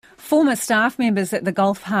Former staff members at the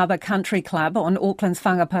Gulf Harbour Country Club on Auckland's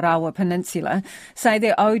Whangaparaoa Peninsula say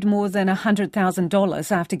they're owed more than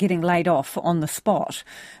 $100,000 after getting laid off on the spot.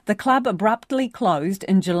 The club abruptly closed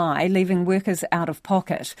in July, leaving workers out of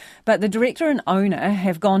pocket. But the director and owner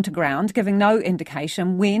have gone to ground, giving no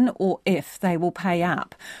indication when or if they will pay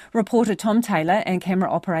up. Reporter Tom Taylor and camera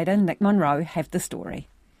operator Nick Monro have the story.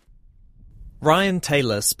 Ryan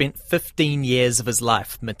Taylor spent 15 years of his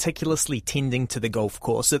life meticulously tending to the golf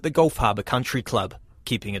course at the Gulf Harbour Country Club,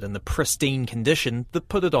 keeping it in the pristine condition that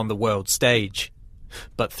put it on the world stage.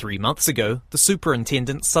 But 3 months ago, the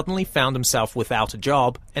superintendent suddenly found himself without a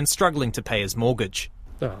job and struggling to pay his mortgage.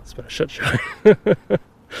 Oh, it's been a shit show.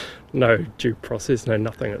 No due process, no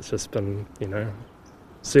nothing. It's just been,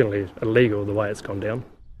 certainly illegal the way it's gone down.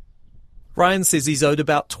 Ryan says he's owed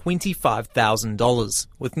about $25,000,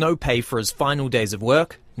 with no pay for his final days of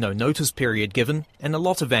work, no notice period given, and a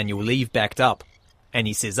lot of annual leave backed up. And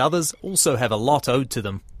he says others also have a lot owed to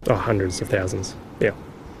them. Oh, hundreds of thousands. Yeah,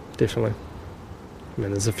 definitely. I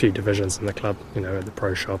mean, there's a few divisions in the club, the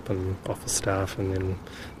pro shop and office staff and then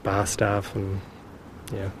bar staff and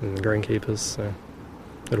the greenkeepers, so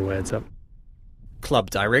it all adds up.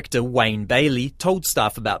 Club director Wayne Bailey told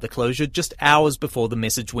staff about the closure just hours before the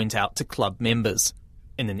message went out to club members.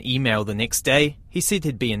 In an email the next day, he said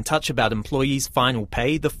he'd be in touch about employees' final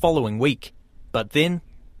pay the following week. But then,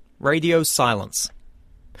 radio silence.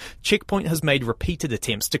 Checkpoint has made repeated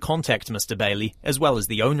attempts to contact Mr. Bailey, as well as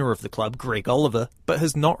the owner of the club, Greg Oliver, but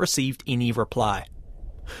has not received any reply.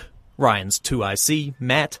 Ryan's 2IC,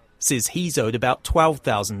 Matt, says he's owed about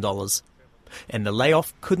 $12,000. And the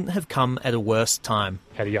layoff couldn't have come at a worse time.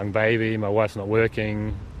 Had a young baby, my wife's not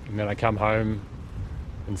working, and then I come home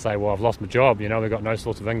and say, well, I've lost my job, we've got no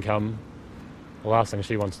source of income. The last thing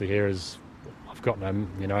she wants to hear is, I've got no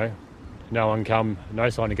income, no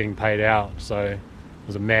sign of getting paid out. So it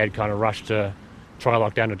was a mad kind of rush to try and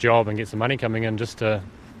lock down a job and get some money coming in just to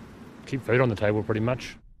keep food on the table pretty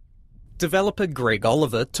much. Developer Greg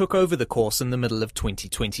Oliver took over the course in the middle of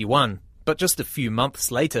 2021. But just a few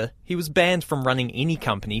months later, he was banned from running any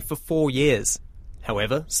company for 4 years.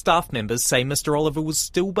 However, staff members say Mr. Oliver was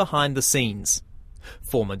still behind the scenes.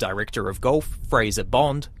 Former director of golf, Fraser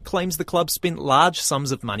Bond, claims the club spent large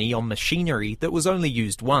sums of money on machinery that was only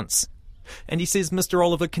used once. And he says Mr.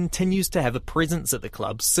 Oliver continues to have a presence at the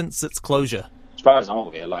club since its closure. As far as I'm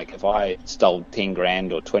aware, if I stole 10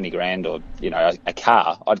 grand or 20 grand or, a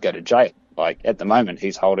car, I'd go to jail. At the moment,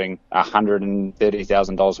 he's holding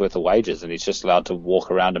 $130,000 worth of wages and he's just allowed to walk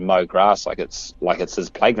around and mow grass like it's his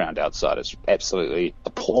playground outside. It's absolutely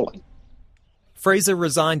appalling. Fraser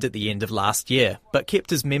resigned at the end of last year, but kept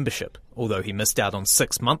his membership, although he missed out on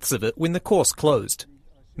 6 months of it when the course closed.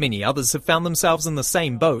 Many others have found themselves in the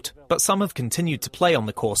same boat, but some have continued to play on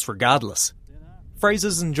the course regardless.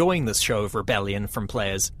 Fraser's enjoying this show of rebellion from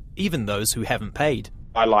players, even those who haven't paid.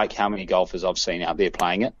 I like how many golfers I've seen out there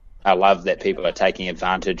playing it. I love that people are taking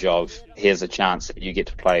advantage of, here's a chance that you get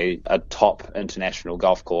to play a top international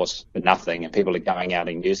golf course for nothing, and people are going out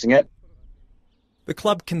and using it. The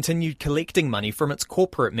club continued collecting money from its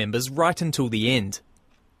corporate members right until the end.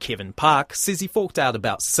 Kevin Park says he forked out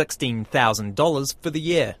about $16,000 for the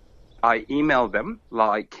year. I emailed them,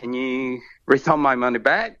 can you return my money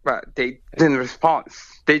back? But they didn't respond.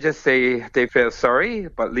 They just say they feel sorry,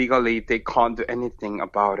 but legally they can't do anything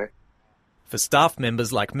about it. For staff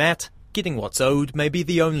members like Matt, getting what's owed may be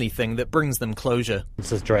the only thing that brings them closure. It's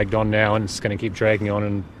just dragged on now and it's going to keep dragging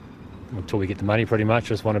on until we get the money pretty much.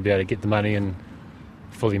 Just want to be able to get the money and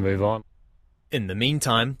fully move on. In the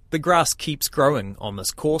meantime, the grass keeps growing on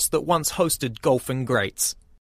this course that once hosted golfing greats.